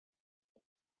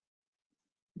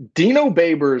Dino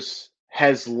Babers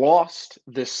has lost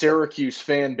the Syracuse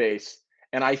fan base,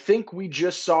 and I think we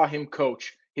just saw him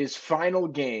coach his final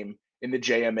game in the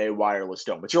JMA Wireless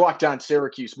Dome. It's your Locked On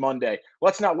Syracuse Monday.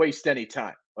 Let's not waste any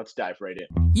time. Let's dive right in.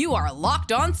 You are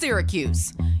Locked On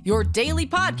Syracuse, your daily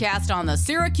podcast on the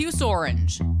Syracuse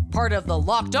Orange, part of the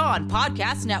Locked On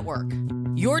Podcast Network,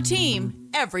 your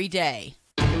team every day.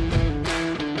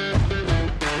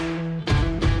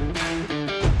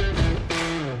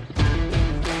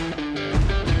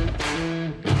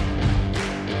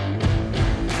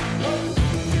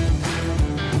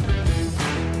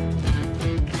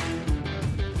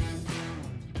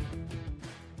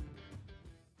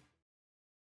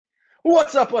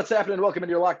 What's up? What's happening? Welcome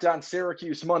into your Locked On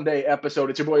Syracuse Monday episode.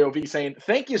 It's your boy OV saying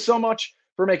thank you so much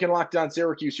for making Locked On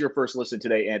Syracuse your first listen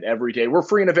today and every day. We're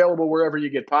free and available wherever you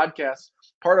get podcasts,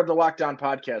 part of the Locked On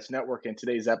Podcast Network. And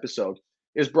today's episode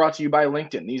is brought to you by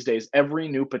LinkedIn. These days, every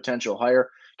new potential hire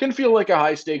can feel like a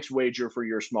high-stakes wager for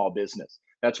your small business.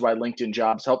 That's why LinkedIn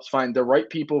Jobs helps find the right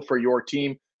people for your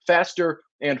team faster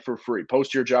and for free.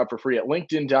 Post your job for free at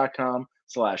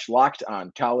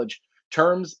linkedin.com/lockedoncollege.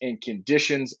 Terms and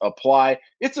conditions apply.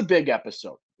 It's a big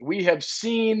episode. We have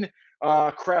seen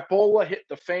crapola hit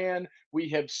the fan. We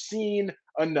have seen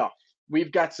enough.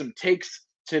 We've got some takes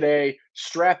today.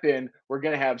 Strap in. We're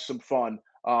going to have some fun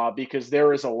because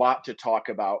there is a lot to talk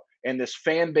about. And this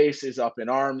fan base is up in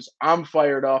arms. I'm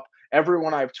fired up.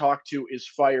 Everyone I've talked to is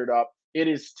fired up. It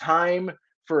is time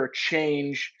for a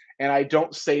change. And I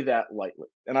don't say that lightly.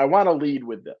 And I want to lead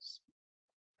with this.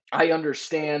 I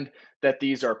understand that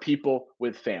these are people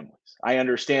with families. I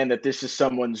understand that this is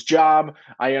someone's job.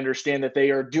 I understand that they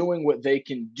are doing what they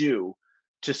can do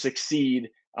to succeed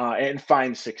and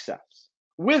find success.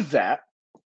 With that,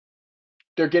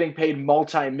 they're getting paid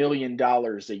multi-million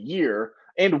dollars a year.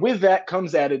 And with that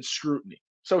comes added scrutiny.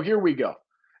 So here we go.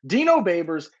 Dino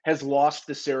Babers has lost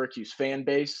the Syracuse fan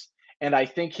base. And I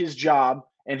think his job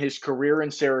and his career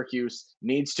in Syracuse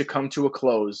needs to come to a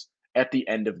close at the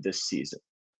end of this season.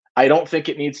 I don't think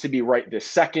it needs to be right this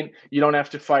second. You don't have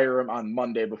to fire him on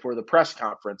Monday before the press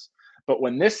conference. But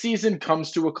when this season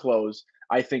comes to a close,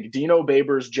 I think Dino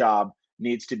Babers' job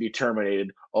needs to be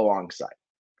terminated alongside.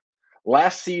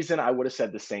 Last season, I would have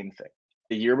said the same thing.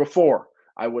 The year before,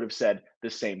 I would have said the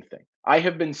same thing. I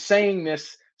have been saying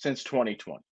this since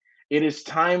 2020. It is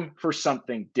time for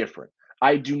something different.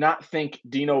 I do not think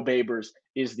Dino Babers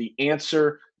is the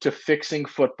answer to fixing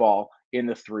football in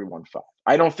the 3-1-5.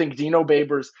 I don't think Dino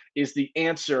Babers is the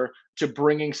answer to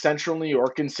bringing Central New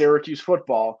York and Syracuse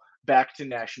football back to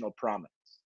national prominence.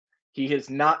 He has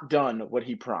not done what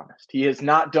he promised. He has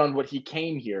not done what he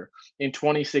came here in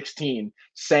 2016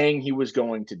 saying he was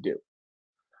going to do.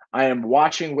 I am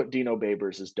watching what Dino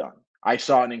Babers has done. I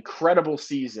saw an incredible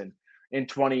season in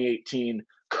 2018,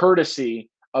 courtesy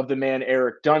of the man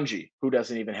Eric Dungy, who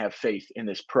doesn't even have faith in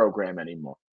this program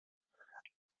anymore.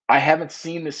 I haven't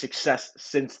seen the success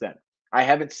since then. I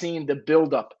haven't seen the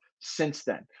buildup since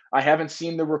then. I haven't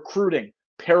seen the recruiting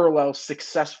parallel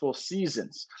successful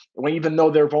seasons, even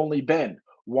though there have only been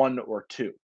one or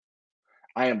two.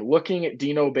 I am looking at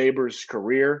Dino Babers'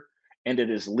 career, and it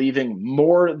is leaving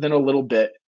more than a little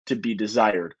bit to be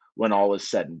desired when all is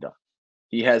said and done.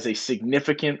 He has a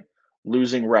significant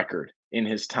losing record in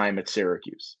his time at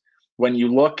Syracuse. When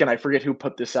you look, and I forget who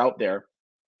put this out there,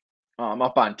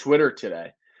 up on Twitter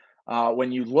today,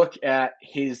 when you look at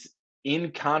his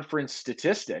in-conference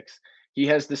statistics, he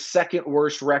has the second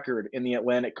worst record in the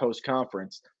Atlantic Coast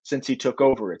Conference since he took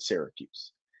over at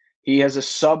Syracuse. He has a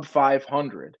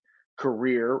sub-500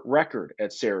 career record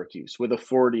at Syracuse with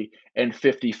a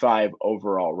 40-55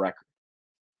 overall record.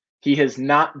 He has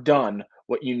not done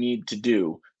what you need to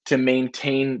do to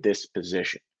maintain this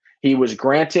position. He was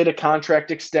granted a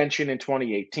contract extension in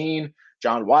 2018.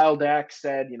 John Wildak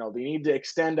said, they need to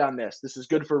extend on this. This is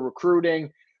good for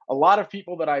recruiting. A lot of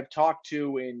people that I've talked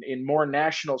to in more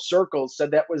national circles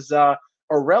said that was a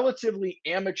relatively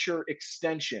amateur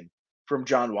extension from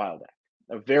John Wildak.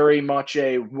 Very much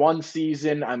a one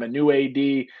season, I'm a new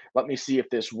AD, let me see if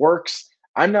this works.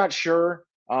 I'm not sure.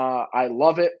 I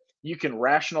love it. You can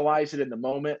rationalize it in the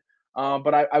moment.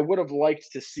 But I would have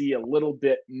liked to see a little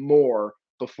bit more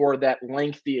before that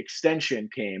lengthy extension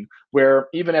came, where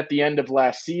even at the end of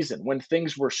last season, when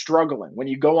things were struggling, when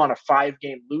you go on a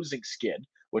 5-game losing skid,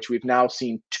 which we've now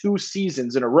seen 2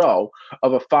 seasons in a row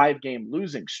of a 5-game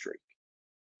losing streak,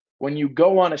 when you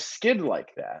go on a skid like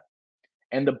that,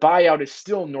 and the buyout is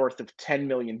still north of $10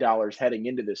 million heading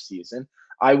into this season,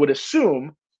 I would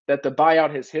assume that the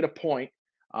buyout has hit a point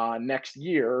next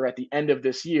year, or at the end of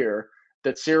this year,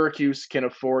 that Syracuse can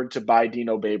afford to buy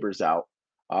Dino Babers out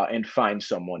and find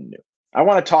someone new. I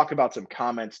want to talk about some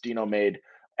comments Dino made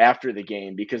after the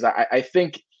game because I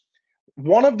think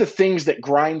one of the things that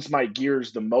grinds my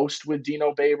gears the most with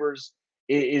Dino Babers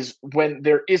is when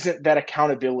there isn't that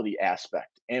accountability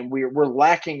aspect, and we're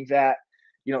lacking that.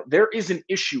 There is an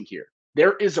issue here.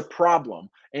 There is a problem,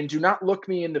 and do not look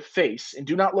me in the face, and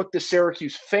do not look the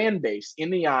Syracuse fan base in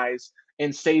the eyes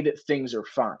and say that things are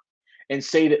fine, and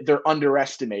say that they're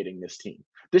underestimating this team.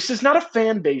 This is not a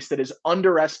fan base that is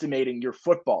underestimating your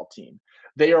football team.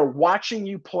 They are watching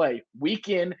you play week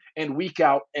in and week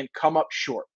out and come up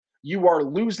short. You are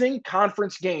losing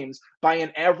conference games by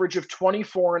an average of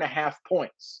 24 and a half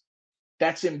points.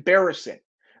 That's embarrassing.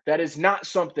 That is not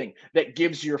something that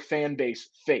gives your fan base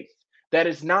faith. That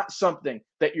is not something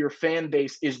that your fan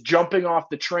base is jumping off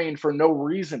the train for no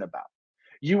reason about.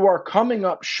 You are coming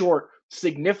up short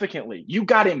significantly. You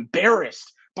got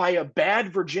embarrassed by a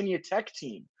bad Virginia Tech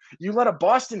team. You let a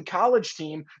Boston College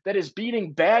team that is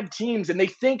beating bad teams and they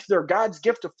think they're God's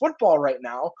gift to football right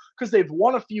now because they've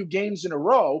won a few games in a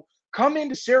row, come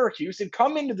into Syracuse and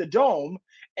come into the Dome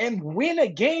and win a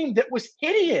game that was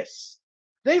hideous.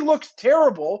 They looked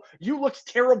terrible. You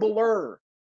looked terribler.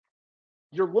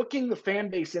 You're looking the fan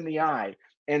base in the eye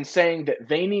and saying that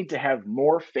they need to have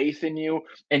more faith in you.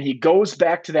 And he goes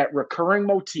back to that recurring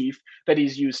motif that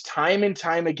he's used time and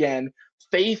time again.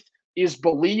 Faith is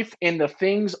belief in the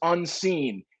things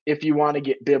unseen, if you want to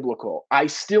get biblical. I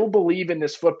still believe in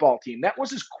this football team. That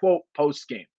was his quote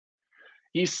post-game.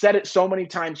 He said it so many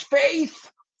times.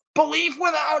 Faith, belief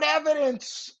without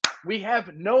evidence. We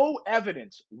have no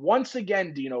evidence. Once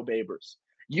again, Dino Babers,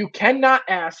 you cannot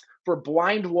ask for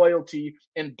blind loyalty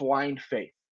and blind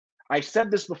faith. I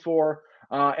said this before,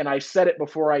 and I said it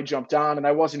before I jumped on, and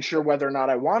I wasn't sure whether or not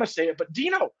I want to say it, but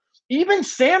Dino, even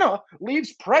Santa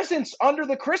leaves presents under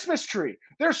the Christmas tree.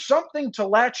 There's something to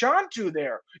latch onto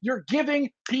there. You're giving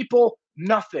people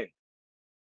nothing.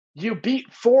 You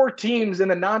beat 4 teams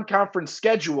in a non-conference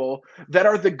schedule that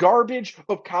are the garbage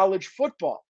of college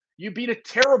football. You beat a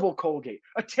terrible Colgate,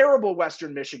 a terrible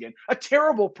Western Michigan, a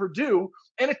terrible Purdue,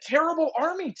 and a terrible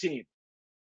Army team.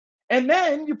 And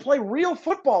then you play real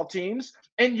football teams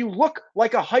and you look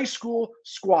like a high school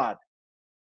squad.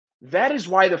 That is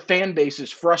why the fan base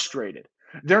is frustrated.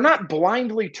 They're not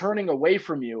blindly turning away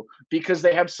from you because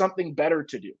they have something better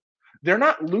to do. They're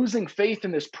not losing faith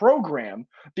in this program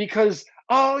because,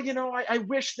 I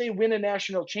wish they win a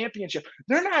national championship.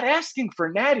 They're not asking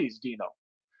for natties, Dino.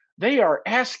 They are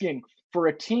asking for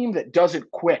a team that doesn't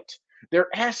quit.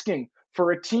 They're asking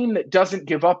for a team that doesn't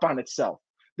give up on itself.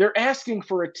 They're asking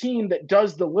for a team that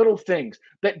does the little things,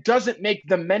 that doesn't make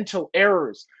the mental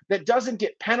errors, that doesn't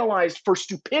get penalized for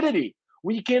stupidity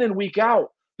week in and week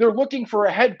out. They're looking for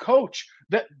a head coach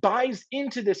that buys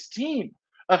into this team,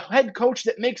 a head coach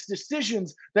that makes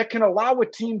decisions that can allow a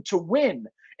team to win,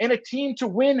 and a team to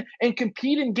win and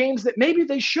compete in games that maybe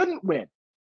they shouldn't win.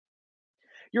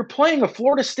 You're playing a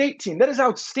Florida State team. That is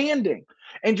outstanding.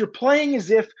 And you're playing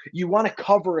as if you want to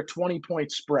cover a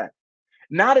 20-point spread,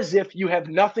 not as if you have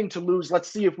nothing to lose. Let's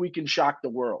see if we can shock the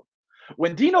world.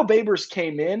 When Dino Babers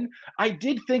came in, I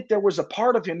did think there was a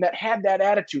part of him that had that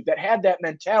attitude, that had that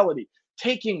mentality,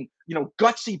 taking,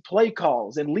 gutsy play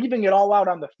calls and leaving it all out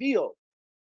on the field.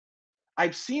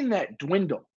 I've seen that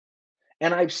dwindle.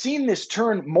 And I've seen this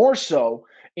turn more so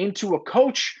into a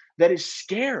coach that is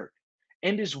scared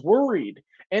and is worried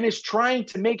and is trying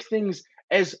to make things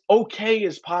as okay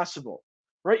as possible,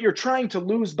 right? You're trying to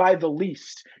lose by the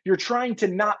least. You're trying to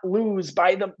not lose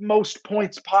by the most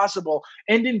points possible.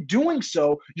 And in doing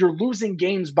so, you're losing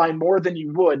games by more than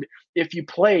you would if you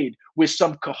played with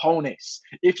some cojones,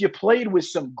 if you played with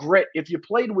some grit, if you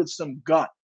played with some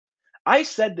gut. I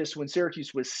said this when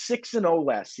Syracuse was 6-0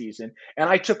 last season, and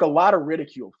I took a lot of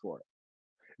ridicule for it.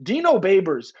 Dino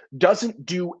Babers doesn't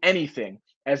do anything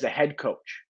as a head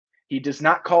coach. He does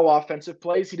not call offensive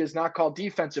plays. He does not call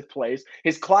defensive plays.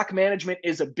 His clock management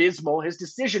is abysmal. His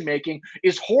decision-making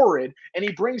is horrid, and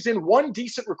he brings in one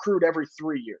decent recruit every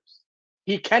 3 years.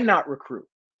 He cannot recruit,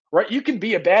 right? You can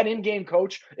be a bad in-game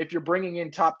coach if you're bringing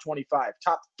in top 25,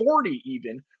 top 40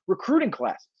 even recruiting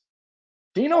classes.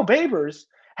 Dino Babers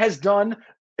has done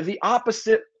the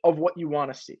opposite of what you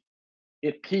want to see.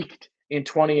 It peaked in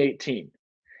 2018,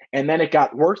 and then it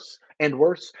got worse and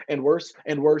worse and worse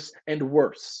and worse and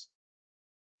worse.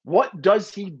 What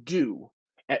does he do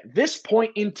at this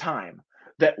point in time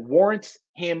that warrants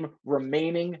him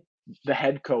remaining the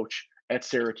head coach at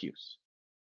Syracuse?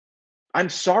 I'm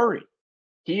sorry.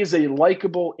 He is a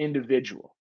likable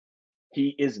individual.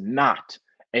 He is not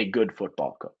a good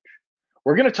football coach.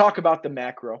 We're going to talk about the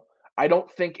macro. I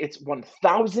don't think it's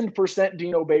 1000%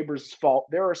 Dino Babers' fault.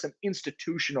 There are some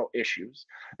institutional issues.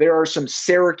 There are some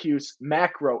Syracuse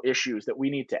macro issues that we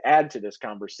need to add to this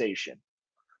conversation.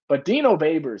 But Dino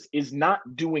Babers is not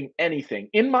doing anything,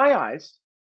 in my eyes.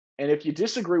 And if you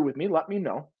disagree with me, let me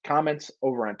know. Comments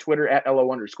over on Twitter at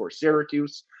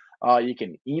LO_Syracuse. You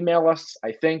can email us,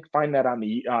 I think. Find that on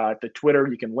the Twitter.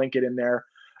 You can link it in there.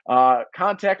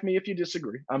 Contact me if you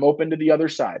disagree. I'm open to the other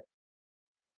side.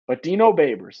 But Dino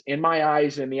Babers, in my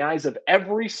eyes, in the eyes of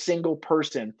every single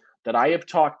person that I have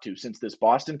talked to since this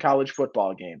Boston College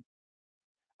football game,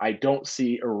 I don't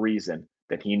see a reason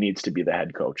that he needs to be the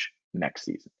head coach next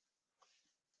season.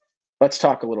 Let's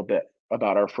talk a little bit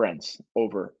about our friends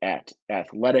over at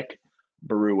Athletic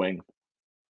Brewing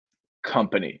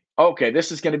Company. Okay,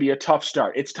 this is going to be a tough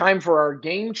start. It's time for our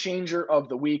game changer of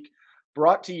the week,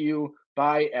 brought to you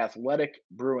by Athletic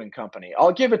Brewing Company.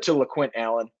 I'll give it to LaQuint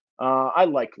Allen. I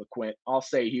like LaQuint. I'll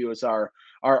say he was our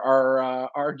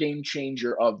game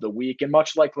changer of the week. And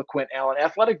much like LaQuint Allen,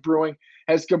 Athletic Brewing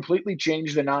has completely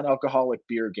changed the non-alcoholic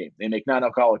beer game. They make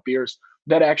non-alcoholic beers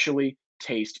that actually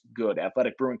taste good.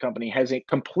 Athletic Brewing Company has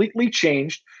completely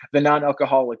changed the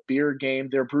non-alcoholic beer game.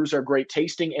 Their brews are great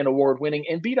tasting and award-winning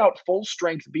and beat out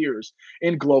full-strength beers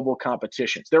in global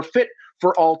competitions. They're fit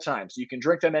for all times. You can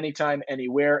drink them anytime,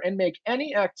 anywhere, and make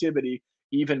any activity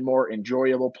even more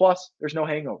enjoyable. Plus, there's no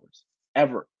hangovers,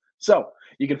 ever. So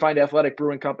you can find Athletic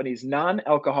Brewing Company's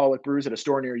non-alcoholic brews at a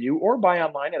store near you or buy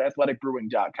online at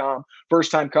athleticbrewing.com.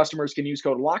 First-time customers can use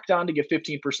code LOCKEDON to get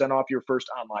 15% off your first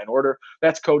online order.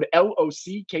 That's code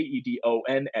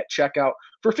LOCKEDON at checkout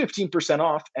for 15%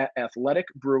 off at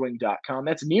athleticbrewing.com.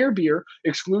 That's near beer.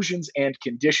 Exclusions and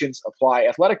conditions apply.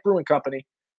 Athletic Brewing Company,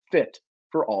 fit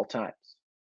for all times.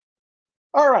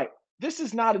 All right, this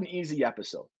is not an easy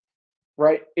episode,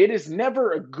 right? It is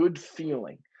never a good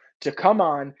feeling to come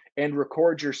on and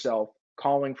record yourself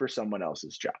calling for someone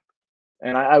else's job.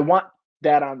 And I want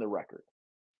that on the record,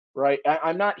 right?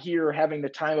 I'm not here having the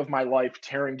time of my life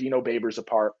tearing Dino Babers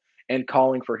apart and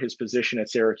calling for his position at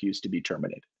Syracuse to be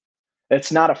terminated.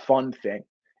 It's not a fun thing.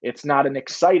 It's not an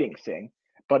exciting thing,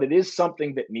 but it is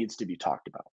something that needs to be talked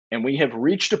about. And we have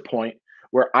reached a point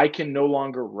where I can no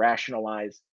longer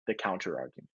rationalize the counter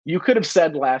argument. You could have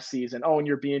said last season, oh, and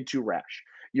you're being too rash.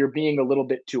 You're being a little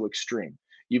bit too extreme.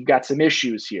 You've got some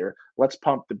issues here. Let's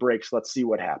pump the brakes. Let's see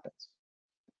what happens.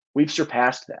 We've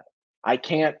surpassed that.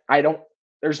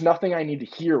 There's nothing I need to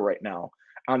hear right now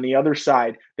on the other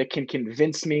side that can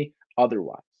convince me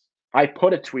otherwise. I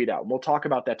put a tweet out, and we'll talk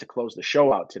about that to close the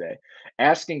show out today,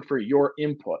 asking for your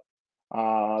input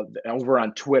over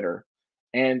on Twitter.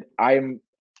 And I'm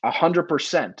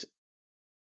 100%,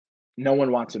 no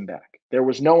one wants him back. There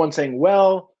was no one saying,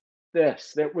 well,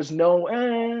 this. There was no,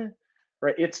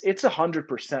 right? It's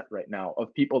 100% right now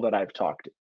of people that I've talked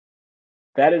to.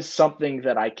 That is something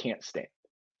that I can't stand.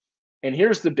 And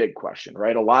here's the big question,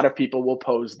 right? A lot of people will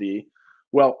pose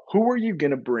well, who are you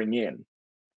going to bring in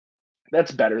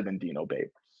that's better than Dino Babers,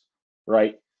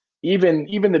 right? Even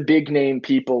the big name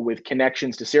people with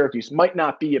connections to Syracuse might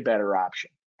not be a better option.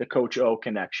 The Coach O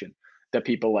connection that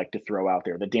people like to throw out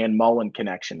there, the Dan Mullen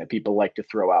connection that people like to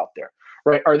throw out there,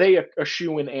 right? Are they a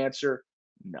shoo-in answer?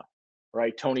 No,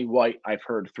 right? Tony White, I've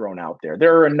heard thrown out there.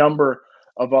 There are a number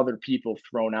of other people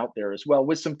thrown out there as well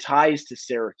with some ties to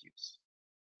Syracuse.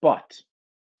 But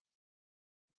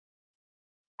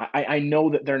I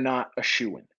know that they're not a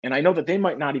shoo-in. And I know that they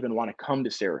might not even want to come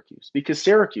to Syracuse because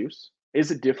Syracuse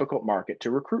is a difficult market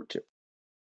to recruit to.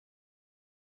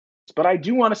 But I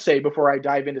do want to say before I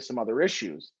dive into some other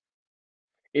issues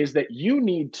is that you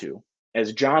need to,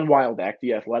 as John Wildak,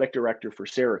 the athletic director for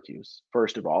Syracuse,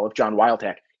 first of all, if John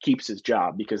Wildak keeps his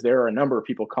job, because there are a number of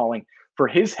people calling for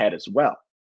his head as well.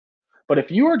 But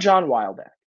if you are John Wildak,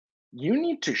 you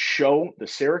need to show the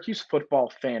Syracuse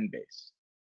football fan base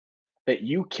that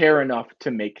you care enough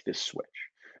to make this switch,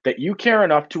 that you care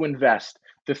enough to invest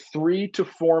the $3 to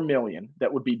 $4 million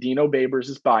that would be Dino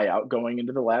Babers' buyout going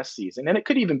into the last season. And it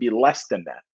could even be less than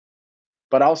that.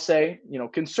 But I'll say,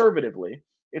 conservatively,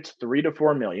 it's $3 to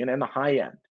 $4 million and the high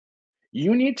end.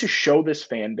 You need to show this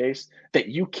fan base that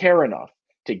you care enough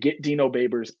to get Dino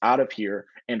Babers out of here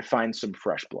and find some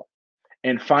fresh blood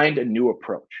and find a new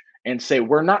approach and say,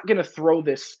 we're not going to throw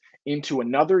this into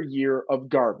another year of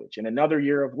garbage and another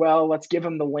year of, well, let's give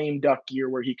him the lame duck year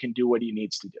where he can do what he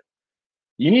needs to do.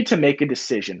 You need to make a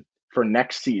decision for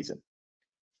next season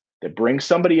that brings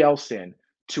somebody else in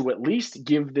to at least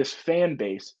give this fan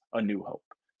base a new hope,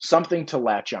 something to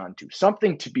latch on to,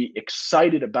 something to be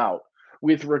excited about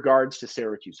with regards to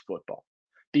Syracuse football.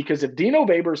 Because if Dino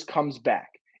Babers comes back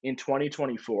in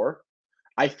 2024,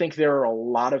 I think there are a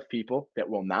lot of people that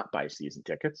will not buy season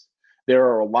tickets. There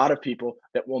are a lot of people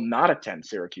that will not attend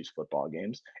Syracuse football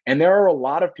games. And there are a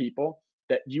lot of people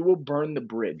that you will burn the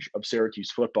bridge of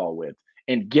Syracuse football with,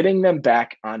 and getting them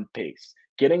back on pace,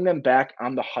 getting them back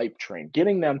on the hype train,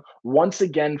 getting them once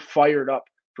again fired up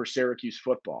for Syracuse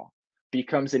football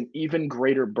becomes an even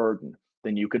greater burden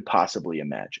than you could possibly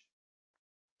imagine.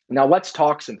 Now, let's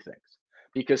talk some things,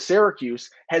 because Syracuse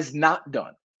has not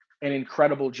done an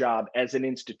incredible job as an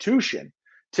institution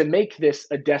to make this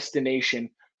a destination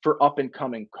for up and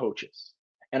coming coaches.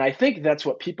 And I think that's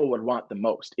what people would want the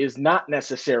most, is not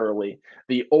necessarily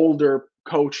the older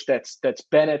coach that's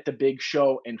been at the big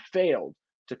show and failed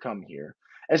to come here,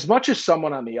 as much as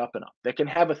someone on the up and up that can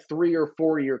have a 3 or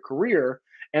 4 year career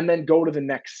and then go to the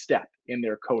next step in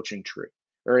their coaching tree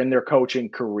or in their coaching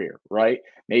career, right?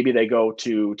 Maybe they go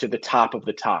to the top of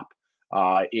the top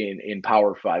in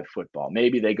Power 5 football.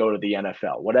 Maybe they go to the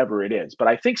NFL, whatever it is. But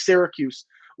I think Syracuse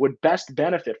would best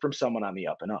benefit from someone on the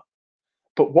up and up.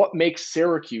 But what makes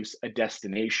Syracuse a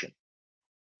destination?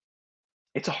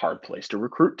 It's a hard place to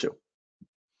recruit to.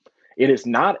 It is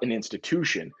not an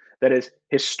institution that is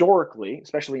historically,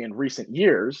 especially in recent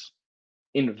years,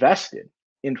 invested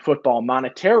in football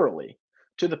monetarily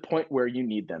to the point where you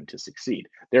need them to succeed.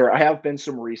 There have been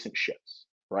some recent shifts,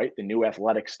 right? The new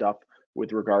athletic stuff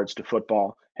with regards to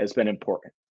football has been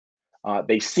important.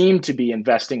 They seem to be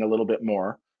investing a little bit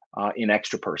more in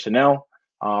extra personnel,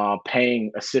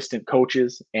 paying assistant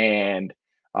coaches and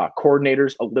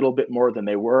coordinators a little bit more than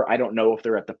they were. I don't know if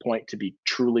they're at the point to be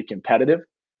truly competitive.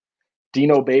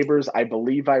 Dino Babers, I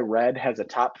believe I read, has a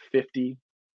top 50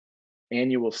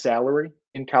 annual salary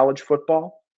in college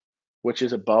football, which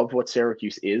is above what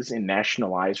Syracuse is in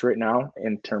national eyes right now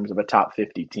in terms of a top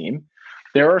 50 team.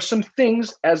 There are some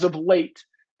things as of late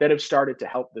that have started to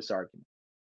help this argument.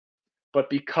 But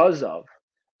because of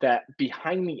that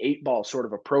behind the eight ball sort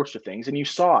of approach to things, and you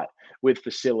saw it with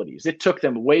facilities, it took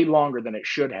them way longer than it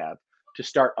should have to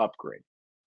start upgrading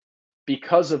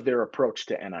because of their approach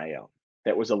to NIL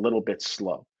that was a little bit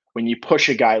slow. When you push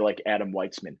a guy like Adam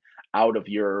Weitzman out of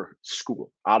your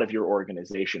school, out of your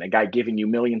organization, a guy giving you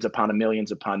millions upon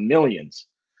millions,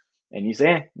 and you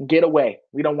say, get away.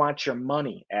 We don't want your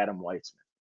money, Adam Weitzman.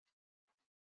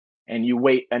 And you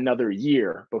wait another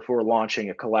year before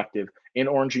launching a collective in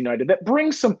Orange United that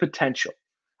brings some potential.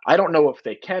 I don't know if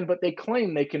they can, but they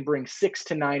claim they can bring $6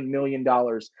 to $9 million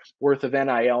worth of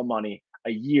NIL money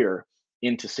a year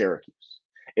into Syracuse.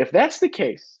 If that's the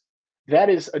case, that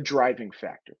is a driving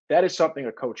factor. That is something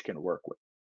a coach can work with.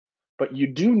 But you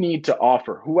do need to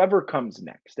offer whoever comes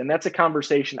next. And that's a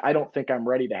conversation I don't think I'm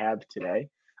ready to have today.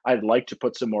 I'd like to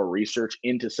put some more research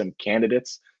into some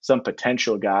candidates, some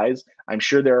potential guys. I'm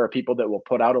sure there are people that will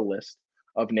put out a list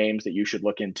of names that you should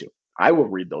look into. I will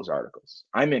read those articles.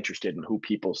 I'm interested in who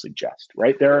people suggest,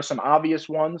 right? There are some obvious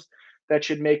ones that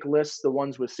should make lists, the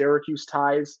ones with Syracuse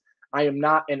ties. I am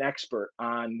not an expert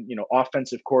on,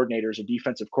 offensive coordinators or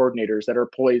defensive coordinators that are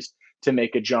poised to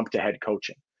make a jump to head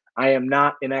coaching. I am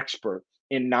not an expert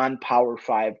in non-Power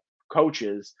 5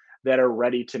 coaches that are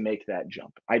ready to make that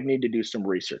jump. I'd need to do some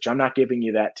research. I'm not giving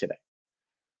you that today.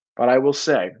 But I will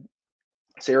say,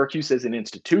 Syracuse as an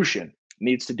institution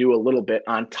needs to do a little bit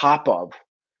on top of,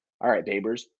 all right,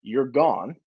 Babers, you're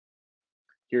gone.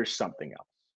 Here's something else,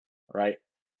 right?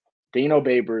 Dino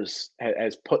Babers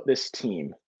has put this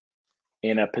team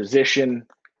in a position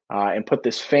and put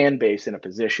this fan base in a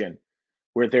position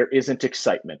where there isn't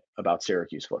excitement about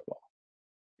Syracuse football.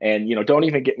 And, don't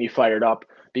even get me fired up,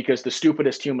 because the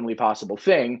stupidest humanly possible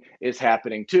thing is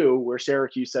happening too, where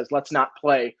Syracuse says, let's not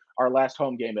play our last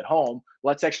home game at home.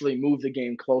 Let's actually move the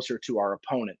game closer to our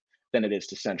opponent than it is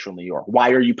to Central New York.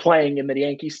 Why are you playing in the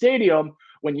Yankee Stadium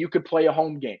when you could play a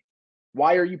home game?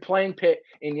 Why are you playing Pitt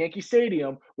in Yankee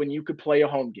Stadium when you could play a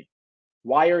home game?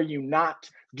 Why are you not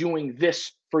doing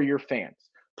this for your fans?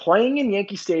 Playing in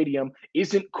Yankee Stadium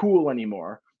isn't cool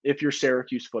anymore if you're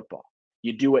Syracuse football.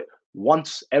 You do it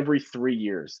once every 3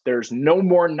 years. There's no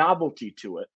more novelty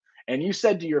to it. And you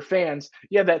said to your fans,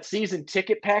 yeah, that season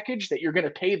ticket package that you're going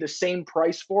to pay the same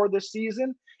price for this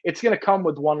season, it's going to come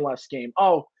with one less game.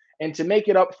 Oh, and to make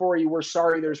it up for you, we're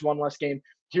sorry there's one less game.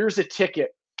 Here's a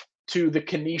ticket to the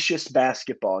Canisius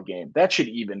basketball game. That should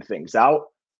even things out.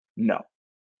 No,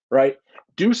 right?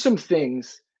 Do some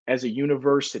things as a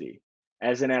university,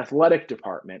 as an athletic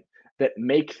department, that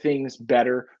make things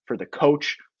better for the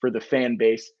coach, for the fan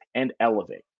base, and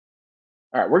elevate.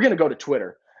 All right, we're going to go to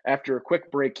Twitter after a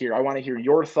quick break here. I want to hear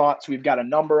your thoughts. We've got a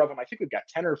number of them. I think we've got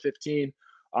 10 or 15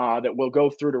 that we'll go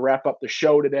through to wrap up the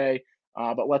show today.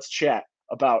 But let's chat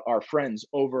about our friends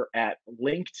over at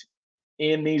LinkedIn.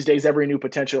 in these days, every new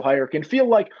potential hire can feel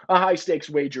like a high stakes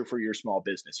wager for your small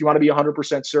business. You want to be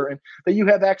 100% certain that you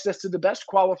have access to the best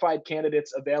qualified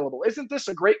candidates available. Isn't this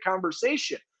a great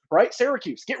conversation, right?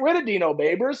 Syracuse, get rid of Dino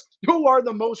Babers. Who are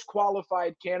the most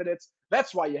qualified candidates?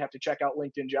 That's why you have to check out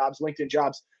LinkedIn Jobs. LinkedIn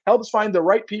Jobs helps find the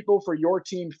right people for your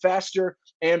team faster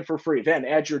and for free. Then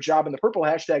add your job in the purple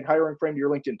hashtag hiring frame to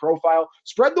your LinkedIn profile.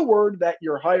 Spread the word that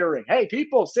you're hiring. Hey,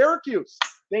 people, Syracuse,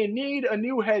 they need a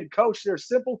new head coach. There's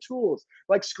simple tools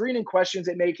like screening questions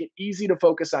that make it easy to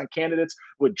focus on candidates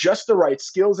with just the right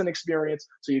skills and experience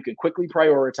so you can quickly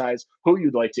prioritize who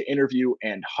you'd like to interview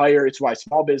and hire. It's why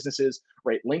small businesses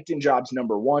rate LinkedIn Jobs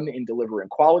 #1 in delivering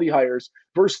quality hires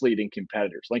versus leading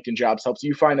competitors. LinkedIn Jobs helps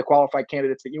you find the qualified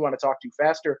candidates that you want to talk to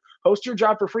faster. Post your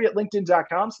job for free at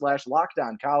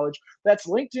linkedin.com/lockedoncollege. That's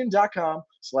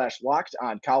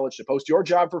linkedin.com/lockedoncollege to post your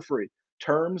job for free.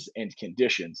 Terms and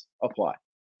conditions apply.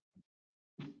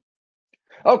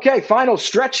 Okay, final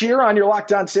stretch here on your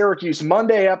Locked On Syracuse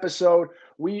Monday episode.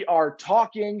 We are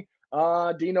talking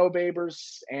Dino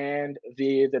Babers and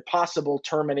the possible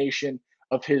termination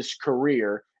of his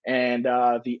career and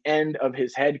the end of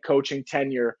his head coaching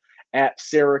tenure at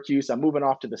Syracuse. I'm moving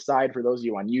off to the side for those of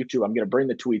you on YouTube. I'm going to bring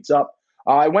the tweets up.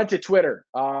 I went to Twitter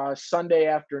Sunday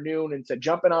afternoon and said,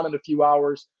 jumping on in a few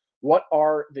hours, what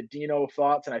are the Dino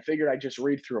thoughts? And I figured I'd just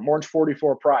read through them. Orange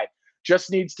 44 Pride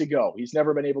just needs to go. He's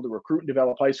never been able to recruit and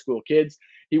develop high school kids.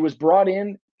 He was brought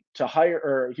in here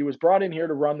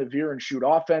to run the veer and shoot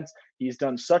offense. He's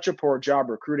done such a poor job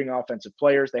recruiting offensive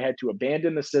players. They had to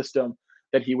abandon the system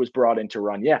that he was brought in to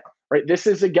run. Yeah, right. This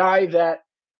is a guy that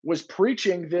was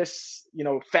preaching this,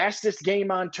 fastest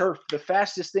game on turf, the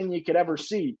fastest thing you could ever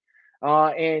see.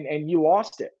 And you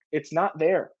lost it. It's not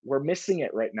there. We're missing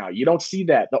it right now. You don't see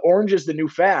that. The orange is the new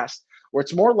fast, or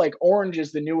it's more like orange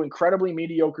is the new incredibly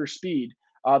mediocre speed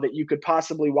that you could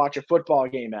possibly watch a football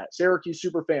game at. Syracuse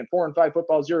Superfan 4-5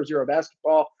 football 0-0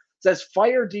 basketball says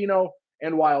fire Dino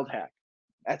and Wild Hack.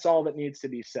 That's all that needs to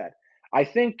be said. I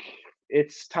think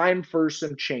it's time for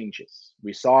some changes.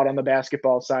 We saw it on the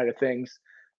basketball side of things.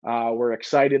 We're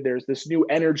excited. There's this new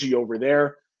energy over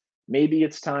there. Maybe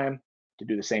it's time to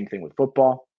do the same thing with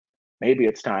football. Maybe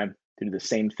it's time to do the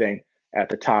same thing at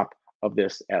the top of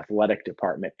this athletic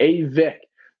department. A. Vic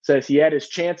says he had his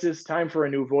chances. Time for a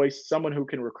new voice, someone who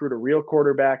can recruit a real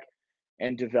quarterback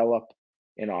and develop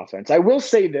an offense. I will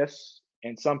say this,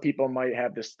 and some people might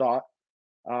have this thought.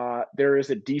 There is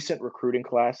a decent recruiting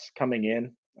class coming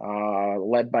in,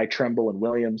 led by Tremble and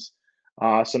Williams.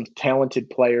 Some talented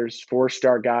players,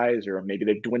 4-star guys, or maybe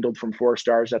they've dwindled from 4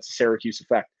 stars. That's the Syracuse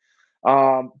effect.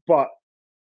 But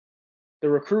the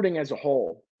recruiting as a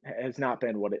whole has not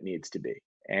been what it needs to be.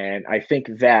 And I think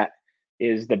that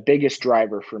is the biggest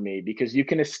driver for me, because you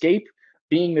can escape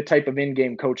being the type of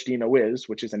in-game coach Dino is,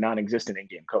 which is a non-existent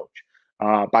in-game coach,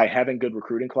 by having good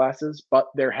recruiting classes, but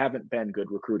there haven't been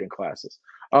good recruiting classes.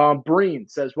 Breen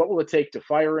says, what will it take to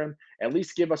fire him? At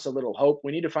least give us a little hope.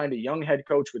 We need to find a young head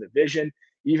coach with a vision,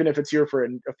 even if it's here for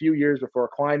a few years before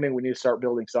climbing. We need to start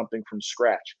building something from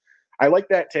scratch. I like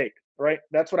that take, right?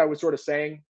 That's what I was sort of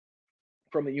saying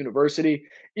from the university.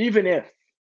 Even if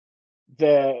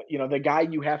the guy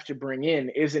you have to bring in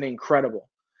isn't incredible,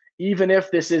 even if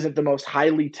this isn't the most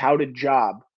highly touted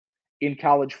job in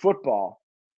college football,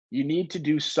 you need to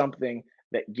do something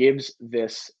that gives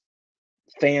this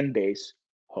fan base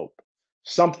hope,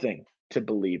 something to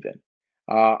believe in.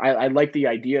 I like the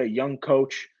idea, a young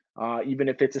coach, even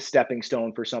if it's a stepping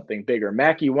stone for something bigger.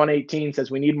 Mackie 118 says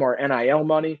we need more NIL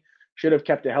money. Should have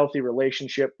kept a healthy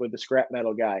relationship with the scrap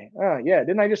metal guy. Yeah,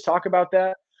 didn't I just talk about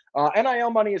that?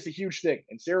 NIL money is a huge thing,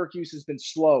 and Syracuse has been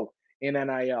slow in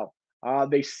NIL.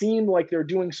 They seem like they're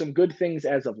doing some good things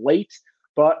as of late,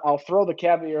 but I'll throw the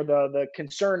caveat, the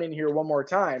concern in here one more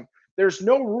time. There's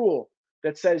no rule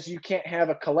that says you can't have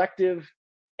a collective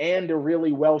and a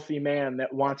really wealthy man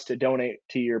that wants to donate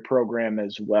to your program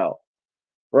as well,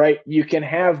 right? You can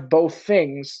have both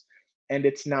things, and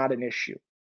it's not an issue.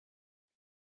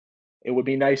 It would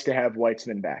be nice to have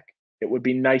Weitzman back. It would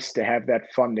be nice to have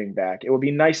that funding back. It would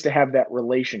be nice to have that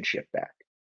relationship back.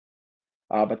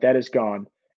 But that is gone.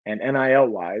 And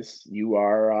NIL-wise, you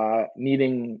are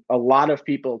needing a lot of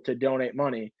people to donate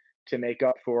money to make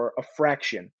up for a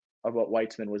fraction of what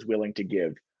Weitzman was willing to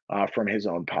give from his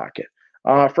own pocket.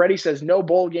 Freddie says no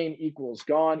bowl game equals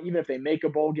gone. Even if they make a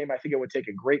bowl game, I think it would take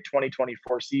a great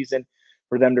 2024 season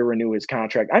for them to renew his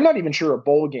contract. I'm not even sure a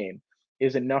bowl game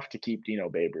is enough to keep Dino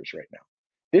Babers right now.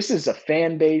 This is a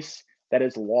fan base that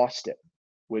has lost it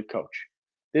with Coach.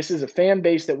 This is a fan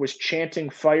base that was chanting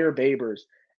fire Babers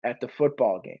at the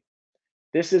football game.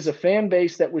 This is a fan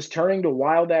base that was turning to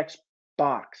Wild X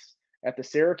box at the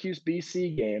Syracuse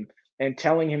BC game and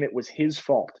telling him it was his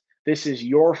fault. This is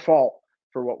your fault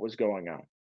for what was going on.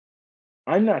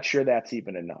 I'm not sure that's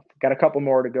even enough. Got a couple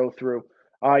more to go through.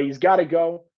 He's got to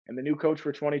go, and the new coach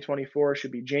for 2024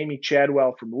 should be Jamie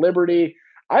Chadwell from Liberty.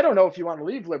 I don't know if you want to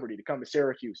leave Liberty to come to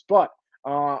Syracuse, but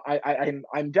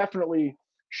I'm definitely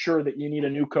sure that you need a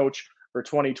new coach for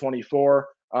 2024.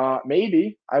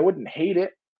 Maybe I wouldn't hate it.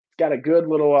 It's got a good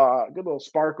little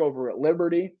spark over at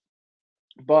Liberty,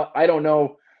 but I don't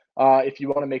know if you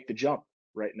want to make the jump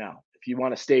right now. If you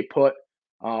want to stay put,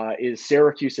 is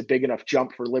Syracuse a big enough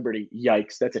jump for Liberty?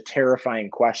 Yikes, that's a terrifying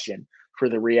question for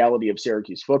the reality of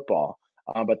Syracuse football.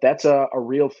 But that's a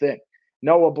real thing.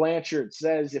 Noah Blanchard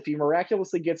says, if he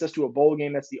miraculously gets us to a bowl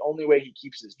game, that's the only way he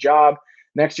keeps his job.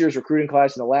 Next year's recruiting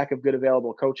class and the lack of good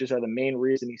available coaches are the main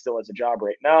reason he still has a job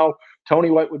right now. Tony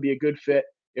White would be a good fit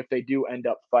if they do end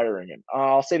up firing him.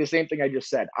 I'll say the same thing I just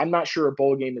said. I'm not sure a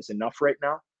bowl game is enough right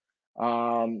now,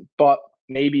 but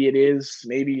maybe it is.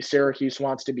 Maybe Syracuse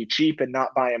wants to be cheap and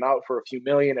not buy him out for a few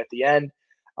million at the end.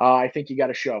 I think you got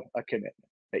to show a commitment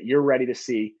that you're ready to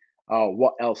see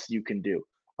what else you can do.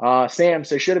 Sam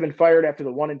says, should have been fired after the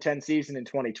 1-10 season in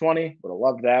 2020. Would have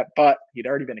loved that, but he'd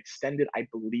already been extended, I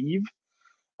believe.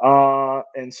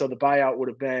 And so the buyout would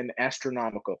have been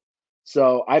astronomical.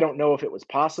 So I don't know if it was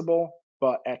possible,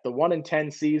 but at the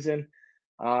 1-10 season,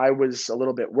 I was a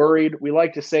little bit worried. We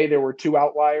like to say there were two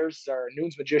outliers. Our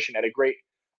Noons Magician had a great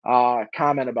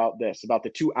comment about this, about the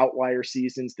two outlier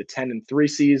seasons, the 10-3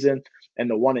 season and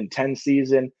the 1-10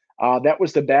 season. That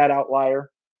was the bad outlier.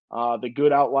 The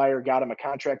good outlier got him a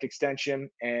contract extension,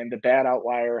 and the bad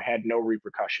outlier had no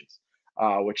repercussions,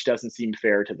 which doesn't seem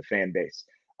fair to the fan base.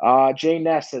 Jay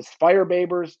Ness says, fire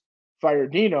Babers, fire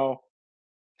Dino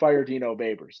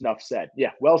Babers. Enough said.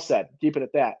 Yeah, well said. Keep it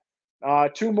at that.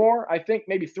 Two more, I think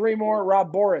maybe three more.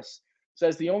 Rob Boris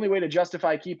says the only way to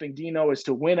justify keeping Dino is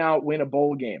to win a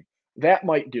bowl game. That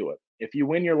might do it. If you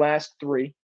win your last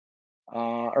three,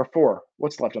 or four,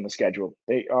 what's left on the schedule?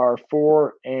 They are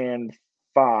 4 and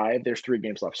 5. There's 3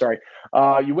 games left. Sorry.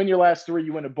 You win your last 3,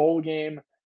 you win a bowl game,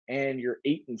 and you're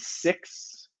 8 and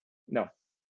 6. No,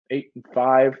 8 and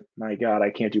 5. My God, I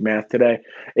can't do math today.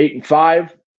 8 and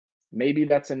 5. Maybe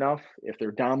that's enough if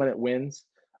they're dominant wins.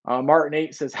 Martin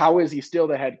 8 says, how is he still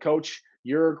the head coach?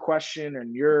 Your question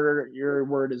and your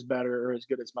word is better or as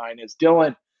good as mine is.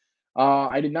 Dylan,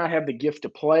 I did not have the gift to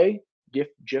play, GIF,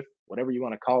 whatever you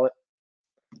want to call it.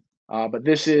 But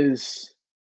this is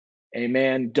a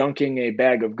man dunking a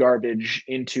bag of garbage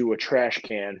into a trash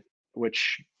can,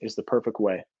 which is the perfect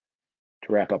way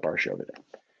to wrap up our show today.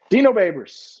 Dino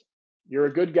Babers, you're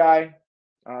a good guy.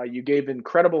 You gave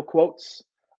incredible quotes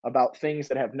about things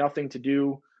that have nothing to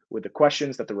do with the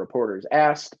questions that the reporters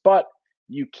asked, but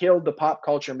you killed the pop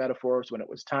culture metaphors when it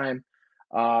was time,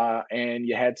 and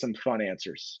you had some fun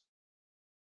answers.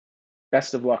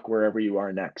 Best of luck wherever you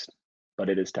are next, but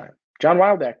it is time. John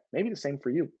Wildak, maybe the same for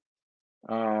you.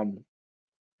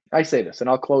 I say this, and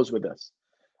I'll close with this.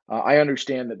 I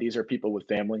understand that these are people with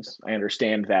families. I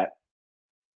understand that,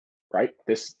 right?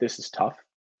 This is tough.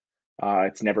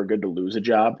 It's never good to lose a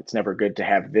job. It's never good to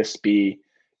have this be,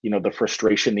 the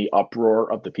frustration, the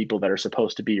uproar of the people that are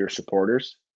supposed to be your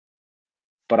supporters.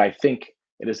 But I think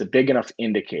it is a big enough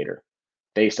indicator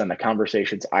based on the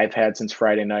conversations I've had since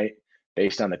Friday night,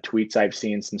 based on the tweets I've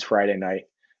seen since Friday night.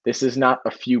 This is not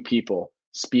a few people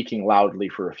speaking loudly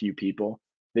for a few people.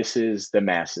 This is the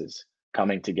masses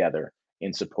coming together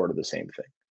in support of the same thing.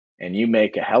 And you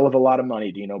make a hell of a lot of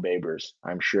money, Dino Babers.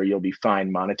 I'm sure you'll be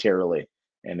fine monetarily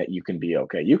and that you can be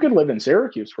okay. You could live in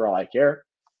Syracuse for all I care.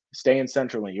 Stay in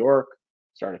central New York,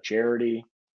 start a charity,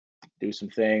 do some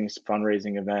things,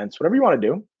 fundraising events, whatever you want to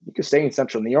do. You can stay in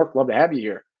central New York. Love to have you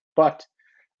here. But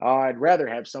I'd rather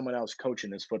have someone else coaching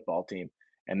this football team.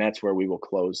 And that's where we will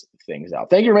close things out.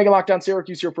 Thank you for making Locked On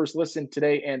Syracuse your first listen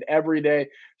today and every day.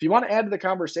 If you want to add to the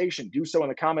conversation, do so in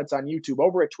the comments on YouTube,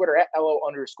 over at Twitter at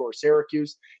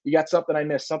 @LO_Syracuse. You got something I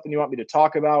missed, something you want me to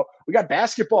talk about? We got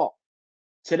basketball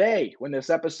today. When this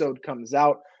episode comes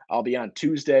out, I'll be on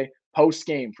Tuesday,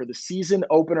 post-game for the season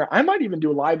opener. I might even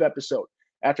do a live episode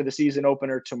after the season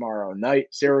opener tomorrow night.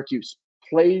 Syracuse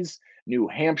plays New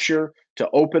Hampshire to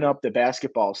open up the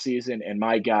basketball season. And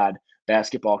my God,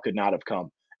 basketball could not have come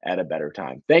at a better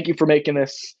time. Thank you for making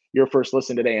this your first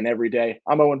listen today and every day.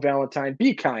 I'm Owen Valentine.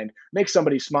 Be kind. Make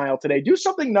somebody smile today. Do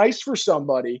something nice for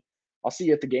somebody. I'll see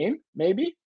you at the game,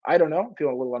 maybe. I don't know. I'm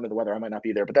feeling a little under the weather. I might not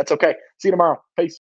be there, but that's okay. See you tomorrow. Peace.